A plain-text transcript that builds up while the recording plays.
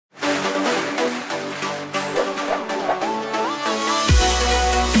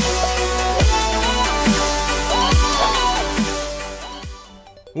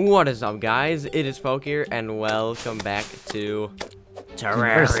What is up, guys? It is Poke here, and welcome back to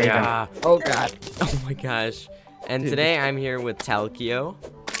Terraria. Oh god. Oh my gosh. And today I'm here with Talekio.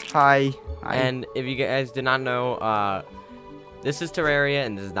 Hi. And if you guys did not know, this is Terraria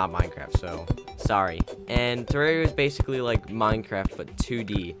and this is not Minecraft, so sorry. And Terraria is basically like Minecraft but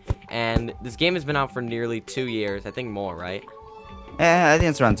 2D. And this game has been out for nearly 2 years, I think more, right? I think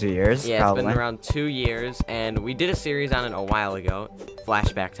it's around 2 years. Yeah, probably. It's been around 2 years, and we did a series on it a while ago.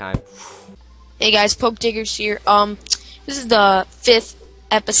 Flashback time. Hey guys, Poke Diggers here. This is the 5th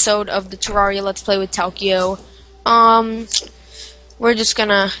episode of the Terraria Let's Play with Talekio. We're just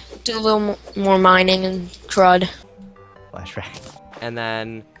gonna do a little more mining and crud. Flashback. And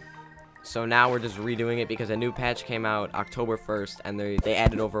then, so now we're just redoing it because a new patch came out October 1st, and they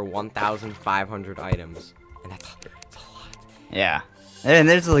added over 1,500 items. And that's a lot. Yeah. And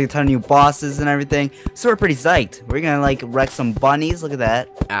there's like a ton of new bosses and everything. So we're pretty psyched. We're gonna like wreck some bunnies. Look at that.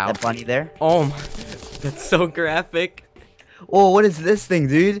 Ow. That bunny there. Oh my, that's so graphic. Oh, what is this thing,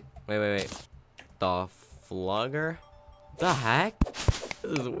 dude? Wait. The flugger? The heck?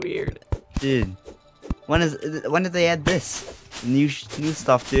 This is weird. Dude. When did they add this? New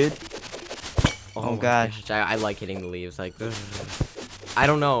stuff, dude. Oh gosh. I like hitting the leaves. Like, ugh. I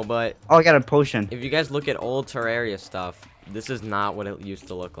don't know, but Oh, I got a potion. if you guys look at old Terraria stuff, this is not what it used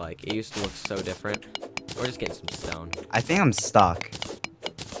to look like. It used to look so different. We're just getting some stone. I think I'm stuck.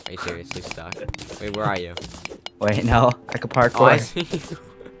 Are you seriously stuck? Wait, where are you? Wait, no. I could parkour. Oh, I see you.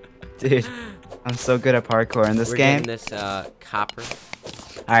 Dude. I'm so good at parkour in this We're game. getting this copper.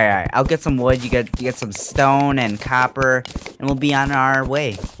 Alright, I'll get some wood, you get some stone and copper, and we'll be on our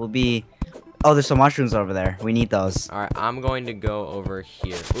way. We'll be... Oh, there's some mushrooms over there. We need those. Alright, I'm going to go over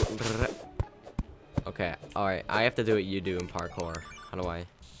here. Okay, alright. I have to do what you do in parkour.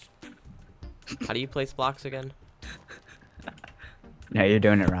 How do you place blocks again? No, you're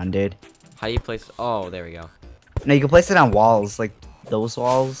doing it wrong, dude. How do you place... Oh, there we go. No, you can place it on walls, like those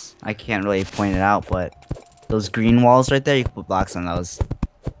walls. I can't really point it out, but those green walls right there, you can put blocks on those.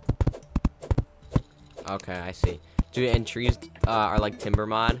 Okay, I see. Dude, and trees are like timber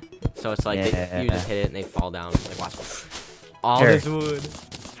mod, so it's like you just hit it and they fall down. Like, watch. All Here. this wood.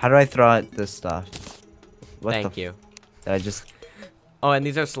 How do I throw out this stuff? What Thank you. Did I just... Oh, and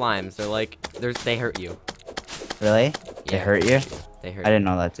these are slimes. They're like, they hurt you. Really? They Yeah, hurt you? They hurt I you. didn't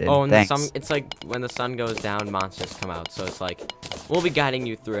know that, dude. Oh, and Thanks. it's like when the sun goes down, monsters come out. So it's like, we'll be guiding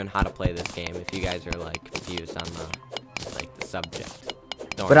you through on how to play this game if you guys are like confused on the subject.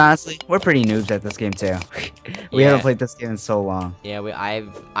 Don't But worry. honestly, we're pretty noobs at this game too. We Yeah. haven't played this game in so long. Yeah,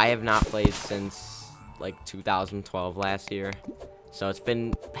 I have not played since like 2012 last year, so it's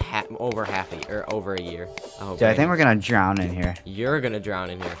been over over a year. Dude, I think we're gonna drown in here. You're gonna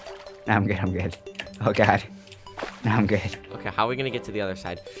drown in here. No, I'm good. Oh god. No, I'm good. Okay, how are we gonna get to the other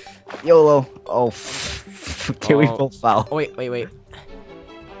side? YOLO. Oh, okay, we Oh. both fell. Oh wait.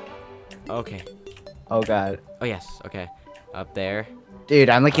 Okay. Oh god. Oh yes. Okay. Up there. Dude,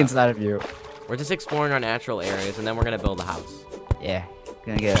 I'm like inside of you. We're just exploring our natural areas, and then we're gonna build a house. Yeah.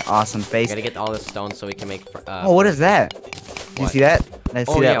 Gonna get an awesome We face. gotta get all this stone so we can make. Oh, what is that? Do you What? see that? Did I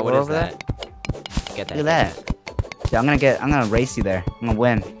see Oh that yeah, what door is over there? that? Get that. Look at that. Dude, I'm gonna race you there. I'm gonna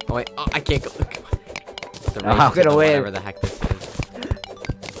win. Oh wait. Oh, I can't go. The Oh, I'm race to gonna the win. Whatever the heck this is.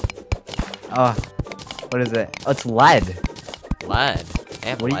 Oh, what is it? Oh, it's lead. Lead. I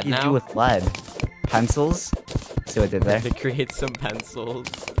have What lead do you now? do with lead? Pencils? See what I did there? To create some pencils.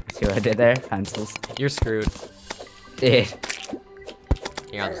 See what I did there? Pencils. You're screwed. Dude.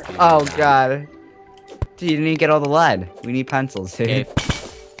 Here, I'll just leave Oh it down. god. Dude, you need to get all the lead. We need pencils, dude. Okay.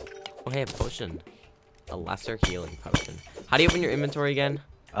 Oh hey, a potion. A lesser healing potion. How do you open your inventory again?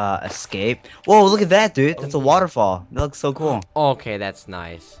 Escape. Whoa, look at that, dude. That's a waterfall. That looks so cool. Okay, that's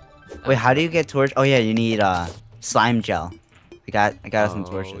nice. Wait, how do you get torch? Oh yeah, you need slime gel. I got us some Oh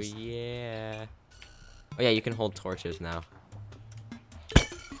torches. yeah. Oh yeah, you can hold torches now.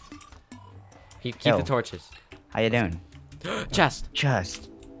 Keep Yo. the torches. How you doing? Chest. Chest.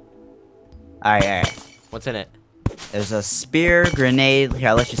 Alright. What's in it? There's a spear, grenade. Here,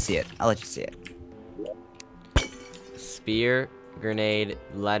 I'll let you see it. Spear, grenade,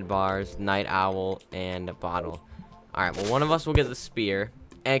 lead bars, night owl, and a bottle. Alright, well one of us will get the spear.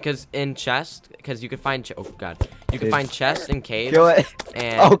 And cause in chest, cause you can find oh god. You can Dude. find chests in caves. Kill it.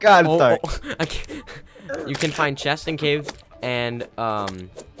 And Oh, God, I'm sorry. I can't- you can find chests in caves, and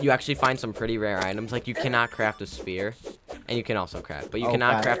you actually find some pretty rare items. Like you cannot craft a spear, and you can also craft, but you Oh,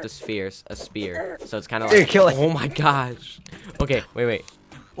 cannot God. craft a spear. So it's kind of Dude, like, kill it. oh my gosh. Okay, wait.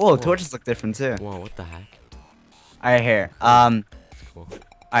 Whoa, torches look different too. Whoa, what the heck? Alright, here. That's cool.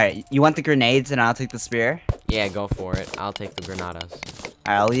 Alright, you want the grenades and I'll take the spear? Yeah, go for it. I'll take the granadas.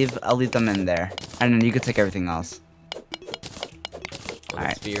 I'll leave them in there, and then you can take everything else. Oh,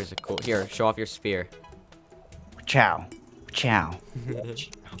 Alright. Spears are cool. Here, show off your spear. Ciao, ciao.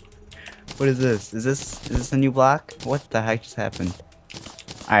 What is this? Is this a new block? What the heck just happened?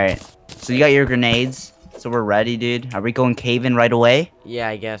 Alright, so you got your grenades, so we're ready, dude. Are we going cave-in right away? Yeah,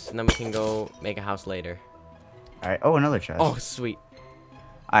 I guess. And then we can go make a house later. Alright, oh, another chest. Oh, sweet.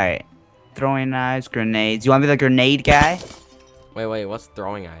 Alright, throwing knives, grenades. You want to be the grenade guy? Wait, what's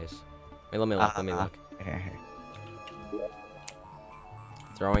throwing eyes? Wait, let me look, let me look. Here.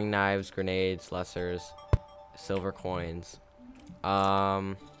 Throwing knives, grenades, lessers, silver coins.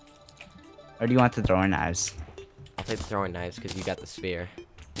 Or do you want the throwing knives? I'll take the throwing knives because you got the spear.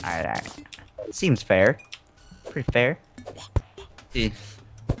 Alright. Seems fair. Pretty fair.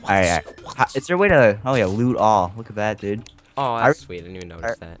 Alright. Is there a way to... Oh, yeah, loot all. Look at that, dude. Oh, that's sweet. I didn't even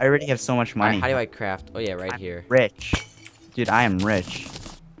notice that. I already have so much money. Alright, how do I craft? Oh, yeah, right here. Rich. Dude, I am rich.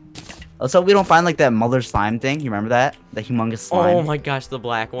 Also, we don't find, like, that mother slime thing. You remember that? The humongous slime? Oh my gosh, the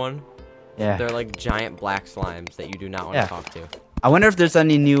black one. Yeah. They're like giant black slimes that you do not want to talk to. I wonder if there's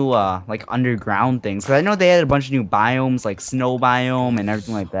any new, like, underground things. Because I know they had a bunch of new biomes, like snow biome and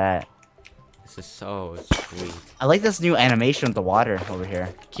everything like that. This is so sweet. I like this new animation with the water over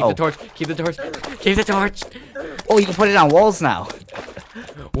here. Keep the torch. Keep the torch. Keep the torch. Oh, you can put it on walls now.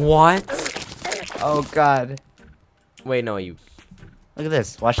 What? Oh, God. Wait, no, you. Look at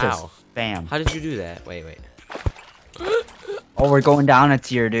this. Watch this. Ow. Bam. How did you do that? Wait. Oh, we're going down a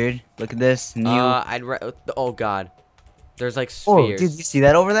tier, dude. Look at this. New. Oh God. There's like Oh, spheres. dude, you see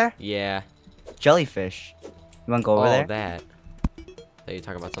that over there? Yeah. Jellyfish. You want to go over there? That. Thought you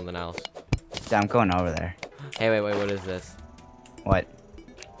talking about something else. Yeah, I'm going over there. Hey, wait. What is this? What?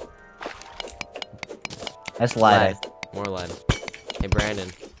 That's lead. More lead. Hey, Brandon.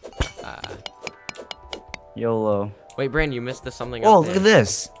 YOLO. Wait, Brandon, you missed the something. Oh, up look there. at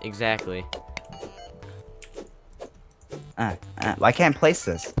this. Exactly. I can't place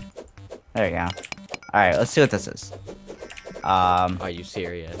this. There you go. Alright, let's see what this is. Are you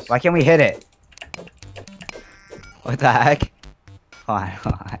serious? Why can't we hit it? What the heck? Hold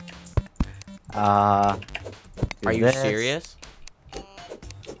on. Are you serious?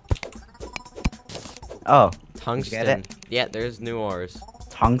 Oh. Tungsten. Get it? Yeah, there's new ores.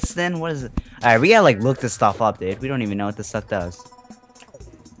 Tungsten? What is it? Alright, we gotta like look this stuff up, dude. We don't even know what this stuff does.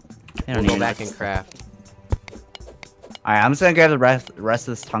 We'll go back and craft. Alright, I'm just gonna grab the rest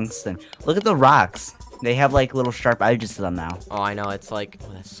of this tungsten. Look at the rocks. They have like little sharp edges to them now. Oh, I know. It's like,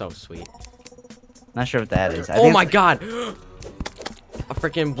 oh, that's so sweet. Not sure what that is. Oh my God! A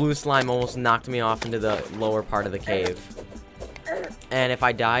freaking blue slime almost knocked me off into the lower part of the cave. And if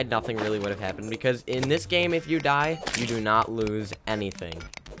I died, nothing really would have happened. Because in this game, if you die, you do not lose anything.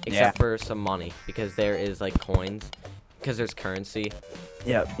 Except for some money. Because there is like coins. Because there's currency.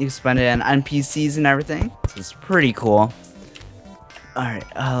 Yep, you can spend it on NPCs and everything. So it's pretty cool. Alright,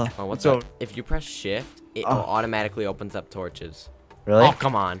 oh, what's up? If you press shift, it automatically opens up torches. Really? Oh,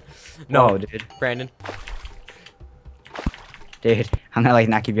 come on. No, Whoa, dude. Brandon. Dude, I'm gonna like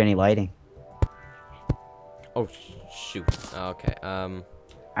not give you any lighting. Oh, shoot. Okay,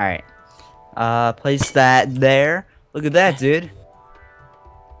 Alright. Place that there. Look at that, dude.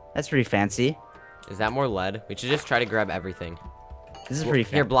 That's pretty fancy. Is that more lead? We should just try to grab everything. This is pretty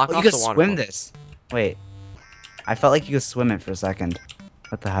fancy. Here, block off you the could waterfall. swim this. Wait. I felt like you could swim it for a second.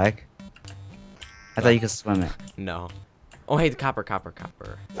 What the heck? I thought you could swim it. No. Oh, hey, the copper.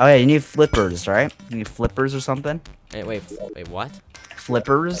 Oh yeah, you need flippers, right? You need flippers or something? Hey, wait, what?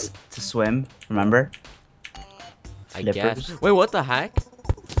 Flippers to swim, remember? I guess. Wait, what the heck?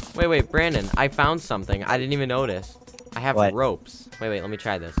 Wait, Brandon, I found something. I didn't even notice. I have ropes. Wait, let me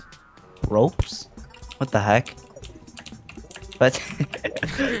try this. Ropes? What the heck? What?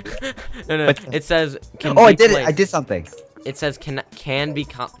 No, it says can Oh, be I did it. placed. I did something. It says can be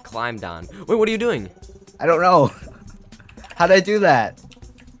climbed on. Wait, what are you doing? I don't know. How did I do that?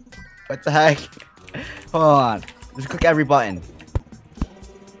 What the heck? Hold on. Just click every button.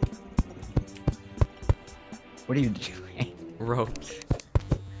 What are you doing? Ropes.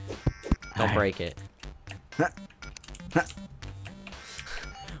 Don't break it.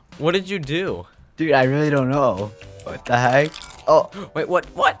 What did you do? Dude, I really don't know. What the heck? Oh, Wait, what?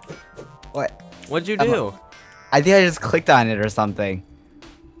 what? What'd you do? I think I just clicked on it or something.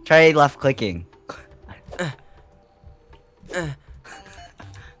 Try left clicking.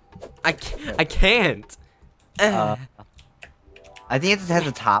 I can't. I think it just has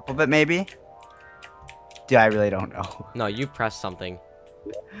the top of it, maybe. Dude, I really don't know. No, you pressed something.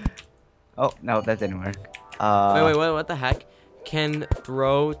 Oh no, that didn't work. Wait, what the heck? Can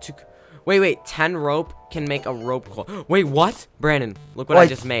throw to. Wait. 10 rope can make a rope coil. Wait, what? Brandon, look what I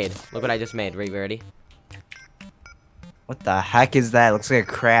just made. Look what I just made. Ready? What the heck is that? It looks like a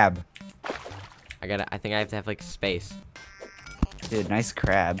crab. I think I have to have like space. Dude, nice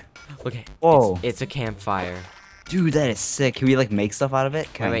crab. Look, Whoa. it's a campfire. Dude, that is sick. Can we like make stuff out of it?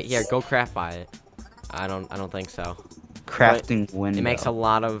 Wait, here, go craft by it. I don't think so. Crafting window. It makes a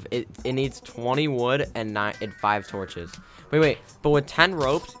lot of it needs 20 wood and 5 torches. Wait, but with 10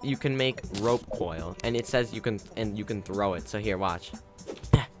 ropes you can make rope coil, and it says you can throw it. So here, watch.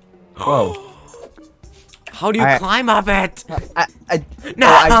 Whoa. How do you climb up it?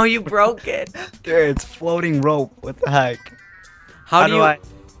 No, You broke it. Dude, it's floating rope. What the heck? How do you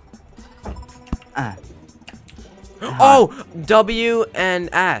Oh, W and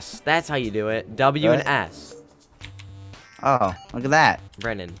S. That's how you do it. W and S. Oh, look at that.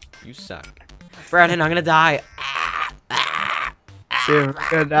 Brennan, you suck. Brandon, I'm gonna die. Dude, we're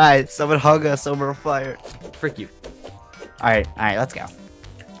gonna die. Someone hug us over a fire. Frick you. Alright, let's go.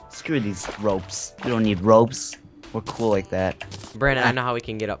 Screw these ropes. We don't need ropes. We're cool like that. Brandon, I know how we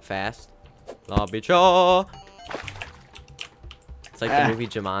can get up fast. Lobby Chaw. It's like the movie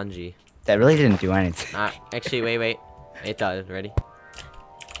Jumanji. That really didn't do anything. Actually, wait. It does. Ready?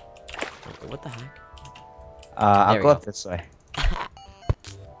 What the heck? I'll we go up this way.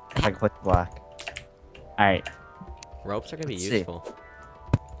 If I can put the block. Alright. Ropes are gonna be Let's useful.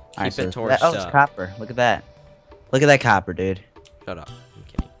 Alright, Keep it so torched oh, it's up. copper. Look at that. Look at that copper, dude. Shut up. I'm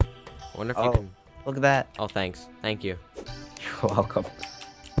kidding. I wonder if you Oh, can... look at that. Oh, thanks. Thank you. You're welcome.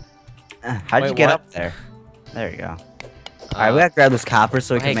 How'd you Wait, get what? up there? There you go. Alright, we gotta grab this copper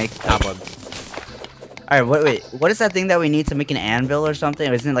so we can make cobweb. Alright, wait. What is that thing that we need to make an anvil or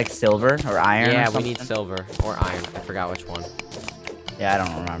something? Isn't it like silver or iron? Yeah, or we need silver or iron. I forgot which one. Yeah, I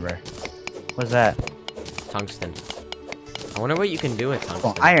don't remember. What's that? Tungsten. I wonder what you can do with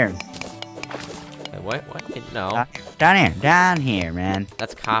tungsten. Oh, iron. Wait, what? No. Down here, man.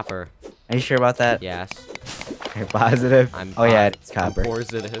 That's copper. Are you sure about that? Yes. You're positive? Oh yeah, it's I'm copper.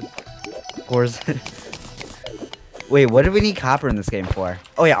 positive. Wait, what do we need copper in this game for?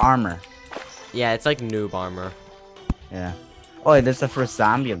 Oh yeah, armor. Yeah, it's like noob armor. Yeah. Oh, that's the first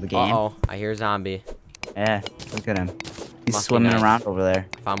zombie of the game. Uh-oh, I hear a zombie. Yeah, look at him. He's Lucky swimming nice. around over there.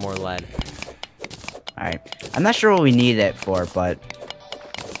 Found more lead. Alright. I'm not sure what we need it for, but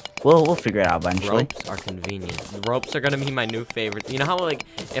we'll figure it out eventually. Ropes are convenient. The ropes are gonna be my new favorite. You know how like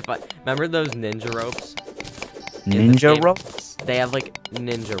remember those ninja ropes? Ninja ropes? They have like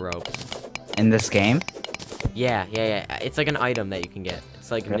ninja ropes. In this game? Yeah. It's like an item that you can get.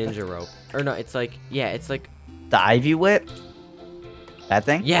 It's like Really? ninja rope. Or no, it's like it's like The Ivy Whip? That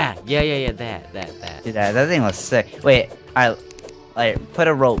thing? yeah, that. Dude, that thing was sick. Wait, alright, put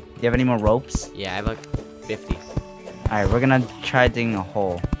a rope. Do you have any more ropes? Yeah, I have like 50. Alright, we're gonna try digging a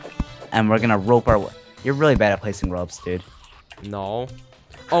hole. And we're gonna rope our way. You're really bad at placing ropes, dude. No.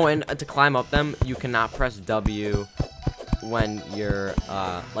 Oh, and to climb up them, you cannot press W when you're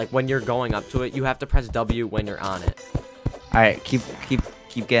when you're going up to it. You have to press W when you're on it. Alright, keep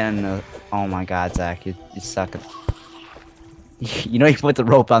getting the... Oh my god, Zach, you suck at... You know you put the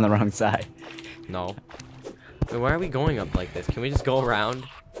rope on the wrong side. No. Wait, why are we going up like this? Can we just go around?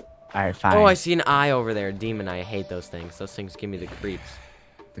 Alright, fine. Oh, I see an eye over there. Demon eye. I hate those things. Those things give me the creeps.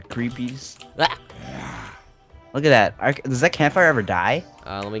 The creepies. Ah! Look at that. Does that campfire ever die?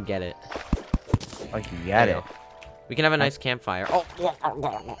 Let me get it. Oh, you got There you it. go. We can have a nice campfire. Oh.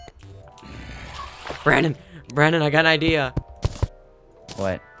 Brandon, I got an idea.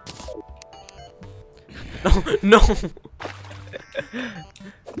 What? No.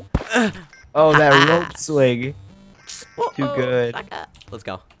 Oh, that rope swing. Too good. Let's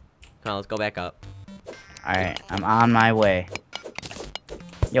go. Come on, let's go back up. Alright, I'm on my way.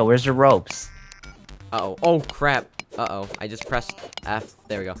 Yo, where's the ropes? Uh-oh. Oh, crap. Uh-oh. I just pressed F.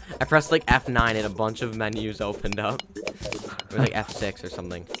 There we go. I pressed, like, F9 and a bunch of menus opened up. Or, like, F6 or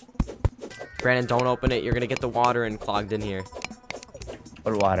something. Brandon, don't open it. You're gonna get the water and clogged in here.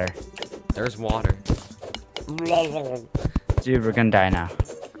 What water? There's water. Dude, we're gonna die now.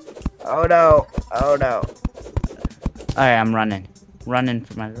 Oh no. Oh no. Alright, I'm running. Running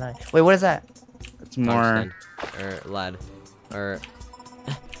for my life. Wait, what is that? It's more... Tungsten. Or lead. Or...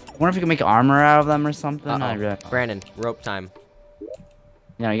 I wonder if you can make armor out of them or something. I really... Brandon, rope time.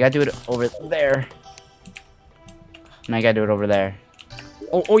 No, you gotta do it over there. No, you gotta do it over there.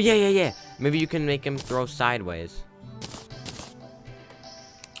 Oh, yeah. Maybe you can make him throw sideways.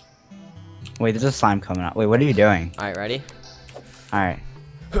 Wait, there's a slime coming out. Wait, what are you doing? Alright, ready? Alright.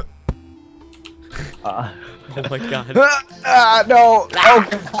 Oh my god. No! Oh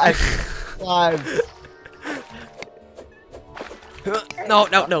god! Slime! No,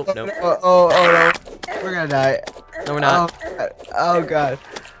 no, no, no. Oh, no. We're gonna die. No, we're not. Oh, God.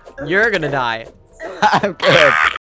 You're gonna die. I'm good.